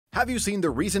Have you seen the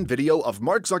recent video of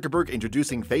Mark Zuckerberg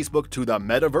introducing Facebook to the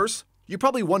Metaverse? You're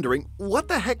probably wondering, what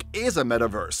the heck is a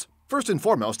Metaverse? First and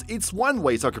foremost, it's one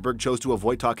way Zuckerberg chose to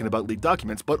avoid talking about leaked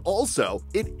documents, but also,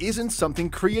 it isn't something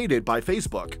created by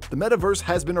Facebook. The Metaverse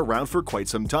has been around for quite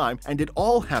some time, and it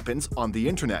all happens on the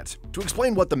internet. To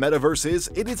explain what the Metaverse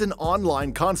is, it is an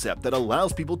online concept that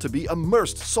allows people to be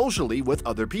immersed socially with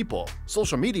other people.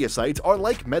 Social media sites are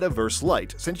like Metaverse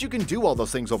Lite, since you can do all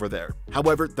those things over there.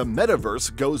 However, the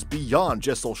Metaverse goes beyond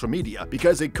just social media,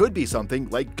 because it could be something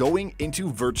like going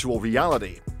into virtual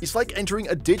reality. It's like entering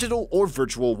a digital or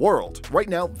virtual world. Right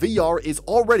now, VR is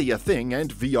already a thing,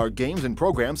 and VR games and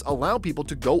programs allow people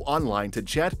to go online to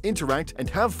chat, interact, and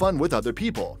have fun with other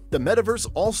people. The Metaverse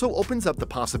also opens up the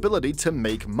possibility to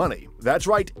make money. That's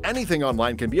right, anything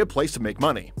online can be a place to make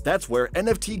money. That's where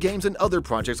NFT games and other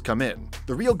projects come in.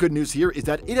 The real good news here is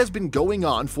that it has been going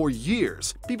on for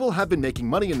years. People have been making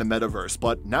money in the Metaverse,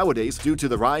 but nowadays, due to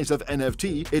the rise of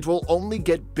NFT, it will only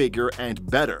get bigger and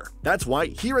better. That's why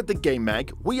here at the Game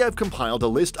Mag, we have compiled a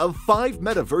list of 5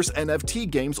 Metaverse NFT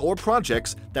games or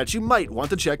projects that you might want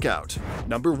to check out.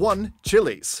 Number 1.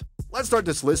 Chiliz. Let's start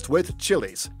this list with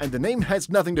Chiliz, and the name has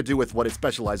nothing to do with what it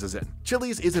specializes in.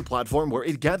 Chiliz is a platform where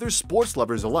it gathers sports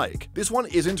lovers alike. This one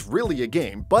isn't really a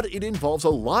game, but it involves a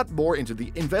lot more into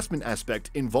the investment aspect,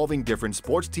 involving different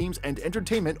sports teams and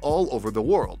entertainment all over the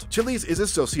world. Chiliz is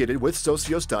associated with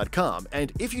Socios.com,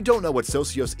 and if you don't know what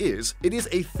Socios is, it is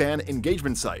a fan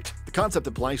engagement site. The concept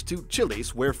applies to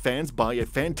Chiliz, where fans buy a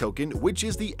fan token, which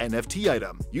is the NFT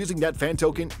item. Using that fan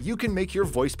token, you can make your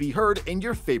voice be heard in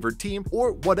your favorite team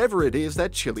or whatever it is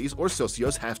that Chiliz or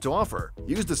Socios have to offer.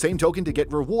 Use the same token to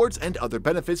get rewards and other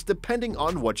benefits depending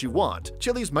on what you want.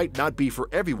 Chiliz might not be for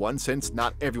everyone since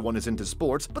not everyone is into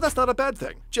sports, but that's not a bad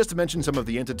thing. Just to mention some of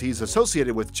the entities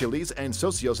associated with Chiliz and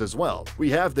Socios as well. We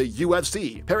have the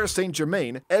UFC, Paris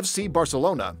Saint-Germain, FC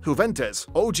Barcelona, Juventus,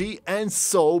 OG, and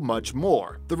so much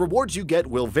more. The rewards you get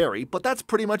will vary, but that's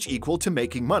pretty much equal to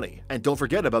making money. And don't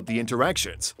forget about the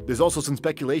interactions. There's also some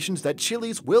speculations that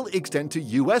Chiliz will extend to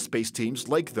US-based teams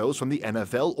like those from the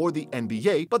NFL or the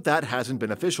NBA, but that hasn't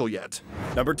been official yet.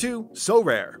 Number 2.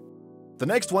 Sorare. The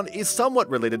next one is somewhat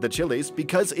related to Chiliz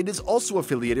because it is also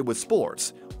affiliated with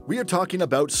sports. We are talking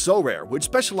about Sorare, which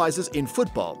specializes in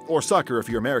football, or soccer if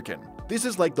you're American. This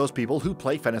is like those people who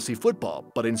play fantasy football,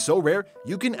 but in Sorare,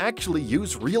 you can actually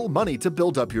use real money to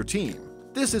build up your team.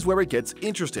 This is where it gets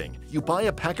interesting. You buy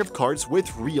a pack of cards with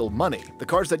real money. The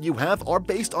cards that you have are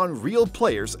based on real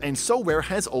players, and Sorare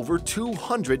has over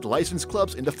 200 licensed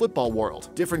clubs in the football world.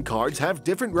 Different cards have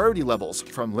different rarity levels,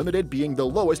 from limited being the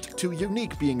lowest to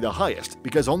unique being the highest,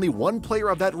 because only one player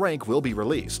of that rank will be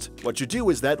released. What you do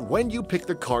is that when you pick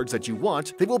the cards that you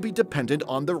want, they will be dependent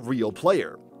on the real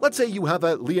player. Let's say you have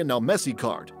a Lionel Messi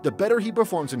card. The better he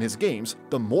performs in his games,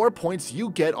 the more points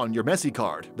you get on your Messi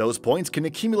card. Those points can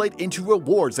accumulate into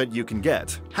rewards that you can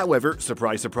get. However,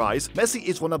 surprise surprise, Messi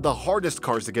is one of the hardest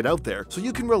cards to get out there, so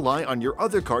you can rely on your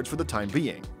other cards for the time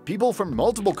being. People from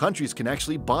multiple countries can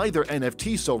actually buy their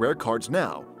NFT Sorare cards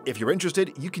now. If you're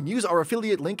interested, you can use our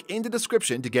affiliate link in the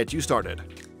description to get you started.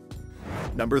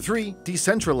 Number 3.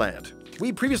 Decentraland.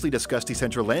 We previously discussed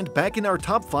Decentraland back in our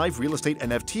top 5 real estate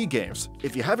NFT games.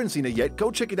 If you haven't seen it yet,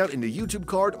 go check it out in the YouTube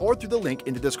card or through the link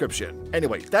in the description.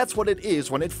 Anyway, that's what it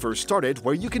is when it first started,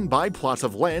 where you can buy plots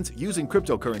of land using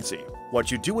cryptocurrency.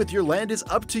 What you do with your land is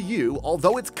up to you,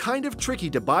 although it's kind of tricky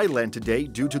to buy land today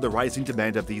due to the rising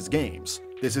demand of these games.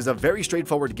 This is a very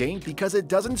straightforward game because it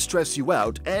doesn't stress you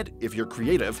out, and if you're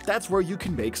creative, that's where you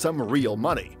can make some real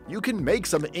money. You can make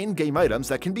some in-game items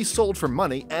that can be sold for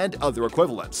money and other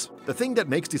equivalents. The thing that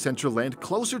makes Decentraland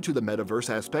closer to the Metaverse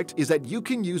aspect is that you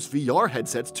can use VR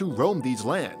headsets to roam these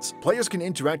lands. Players can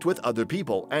interact with other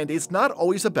people, and it's not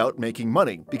always about making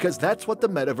money, because that's what the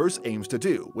Metaverse aims to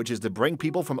do, which is to bring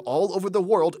people from all over the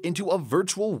world into a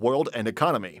virtual world and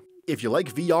economy. If you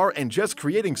like VR and just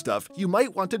creating stuff, you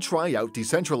might want to try out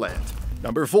Decentraland.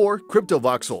 Number 4.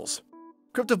 Cryptovoxels.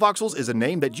 Cryptovoxels is a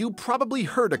name that you probably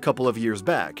heard a couple of years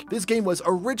back. This game was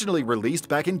originally released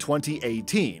back in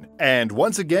 2018. And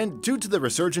once again, due to the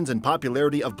resurgence and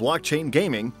popularity of blockchain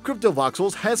gaming,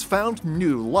 Cryptovoxels has found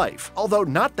new life. Although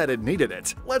not that it needed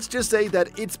it. Let's just say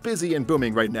that it's busy and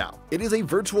booming right now. It is a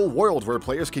virtual world where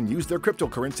players can use their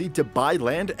cryptocurrency to buy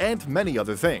land and many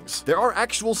other things. There are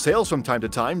actual sales from time to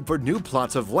time for new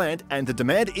plots of land, and the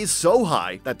demand is so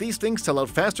high that these things sell out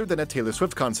faster than a Taylor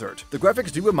Swift concert. The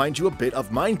graphics do remind you a bit of of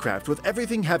Minecraft with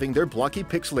everything having their blocky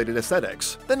pixelated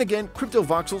aesthetics. Then again,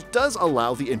 CryptoVoxels does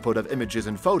allow the input of images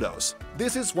and photos.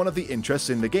 This is one of the interests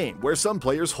in the game, where some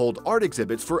players hold art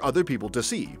exhibits for other people to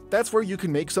see. That's where you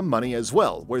can make some money as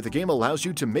well, where the game allows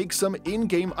you to make some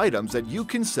in-game items that you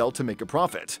can sell to make a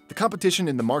profit. The competition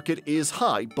in the market is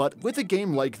high, but with a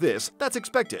game like this, that's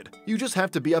expected. You just have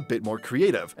to be a bit more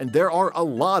creative, and there are a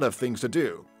lot of things to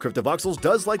do. CryptoVoxels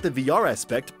does like the VR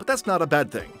aspect, but that's not a bad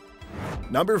thing.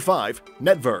 Number 5.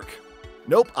 Netverk.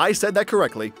 Nope, I said that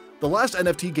correctly. The last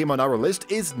NFT game on our list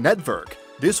is Netverk.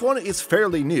 This one is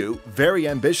fairly new, very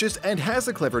ambitious, and has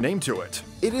a clever name to it.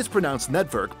 It is pronounced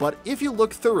Netverk, but if you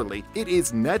look thoroughly, it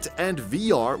is net and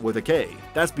VR with a K.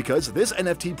 That's because this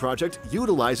NFT project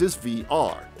utilizes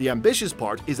VR. The ambitious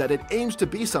part is that it aims to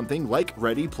be something like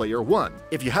Ready Player One.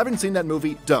 If you haven't seen that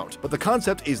movie, don't. But the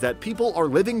concept is that people are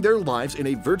living their lives in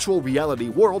a virtual reality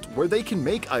world where they can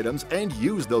make items and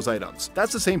use those items.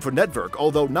 That's the same for Netverk,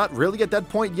 although not really at that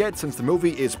point yet, since the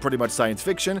movie is pretty much science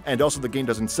fiction and also the game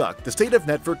doesn't suck. The state of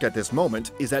Netverk at this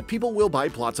moment is that people will buy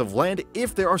plots of land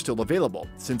if they are still available,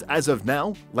 since as of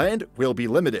now, land will be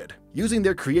limited. Using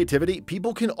their creativity,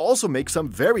 people can also make some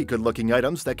very good-looking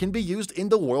items that can be used in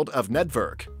the world of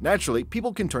Netverk. Naturally,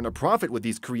 people can turn a profit with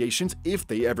these creations if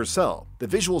they ever sell. The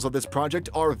visuals of this project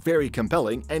are very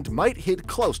compelling and might hit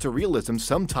close to realism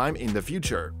sometime in the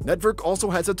future. Netverk also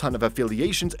has a ton of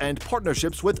affiliations and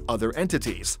partnerships with other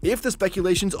entities. If the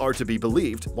speculations are to be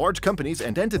believed, large companies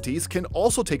and entities can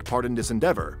also take part in this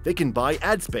endeavor. They can buy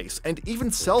ad space and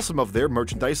even sell some of their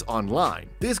merchandise online.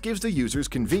 This gives the users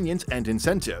convenience and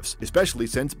incentives, especially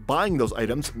since buying those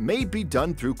items may be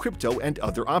done through crypto and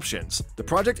other options. The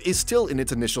project is still in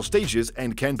its initial stages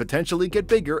and can potentially get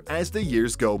bigger as the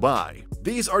years go by.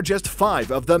 These are just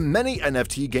 5 of the many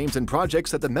NFT games and projects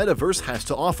that the Metaverse has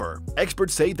to offer.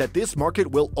 Experts say that this market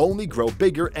will only grow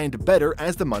bigger and better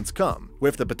as the months come.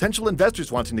 With the potential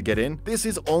investors wanting to get in, this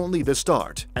is only the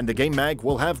start, and the Game Mag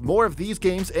will have more of these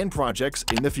games and projects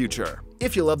in the future.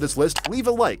 If you love this list, leave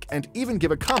a like and even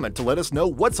give a comment to let us know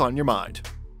what's on your mind.